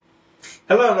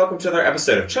Hello and welcome to another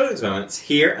episode of Children's Moments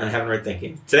here on Heavenward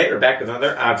Thinking. Today we're back with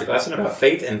another object lesson about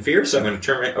faith and fear, so I'm going to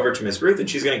turn it over to Miss Ruth and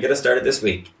she's going to get us started this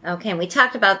week. Okay, and we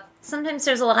talked about sometimes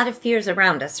there's a lot of fears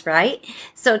around us, right?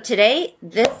 So today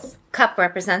this cup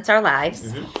represents our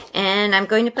lives, and I'm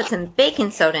going to put some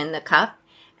baking soda in the cup,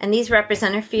 and these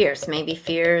represent our fears. Maybe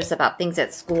fears about things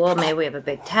at school, maybe we have a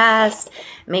big test,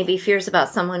 maybe fears about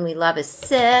someone we love is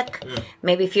sick,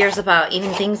 maybe fears about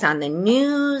even things on the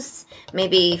news,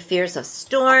 maybe fears of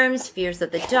storms, fears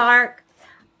of the dark.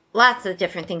 Lots of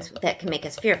different things that can make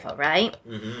us fearful, right?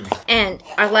 And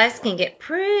our lives can get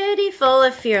pretty full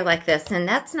of fear like this, and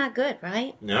that's not good,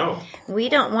 right? No. We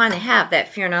don't want to have that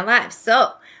fear in our lives.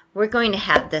 So we're going to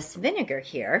have this vinegar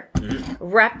here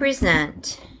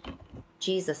represent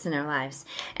Jesus in our lives.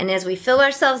 And as we fill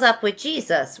ourselves up with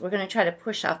Jesus, we're going to try to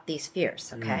push off these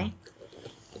fears, okay?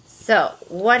 So,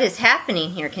 what is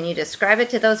happening here? Can you describe it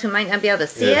to those who might not be able to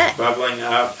see It's it? bubbling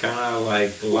up kind of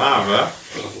like lava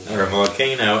or a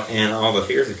volcano, and all the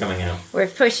fears are coming out. We're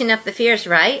pushing up the fears,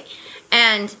 right?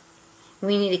 And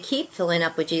we need to keep filling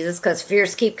up with Jesus because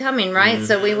fears keep coming, right?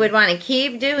 So we would want to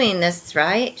keep doing this,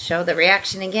 right? Show the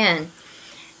reaction again.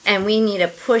 And we need to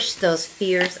push those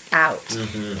fears out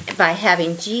by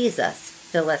having Jesus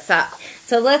fill us up.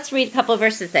 So let's read a couple of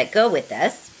verses that go with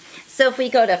this. So if we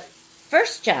go to 1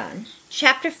 John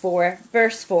chapter 4,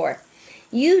 verse 4.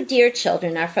 You, dear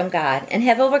children, are from God and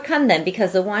have overcome them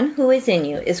because the one who is in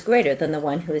you is greater than the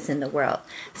one who is in the world.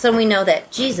 So we know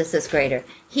that Jesus is greater.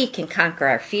 He can conquer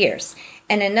our fears.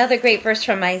 And another great verse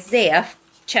from Isaiah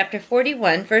chapter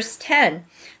 41, verse 10.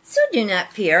 So do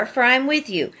not fear, for I am with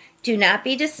you. Do not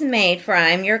be dismayed, for I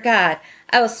am your God.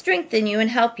 I will strengthen you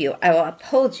and help you. I will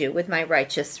uphold you with my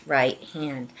righteous right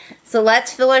hand. So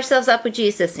let's fill ourselves up with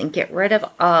Jesus and get rid of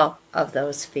all of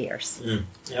those fears.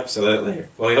 Absolutely.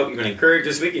 Well, we hope you've been encouraged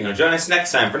this week. Join us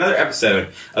next time for another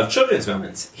episode of Children's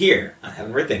Moments here on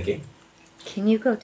Heavenward Thinking. Can you go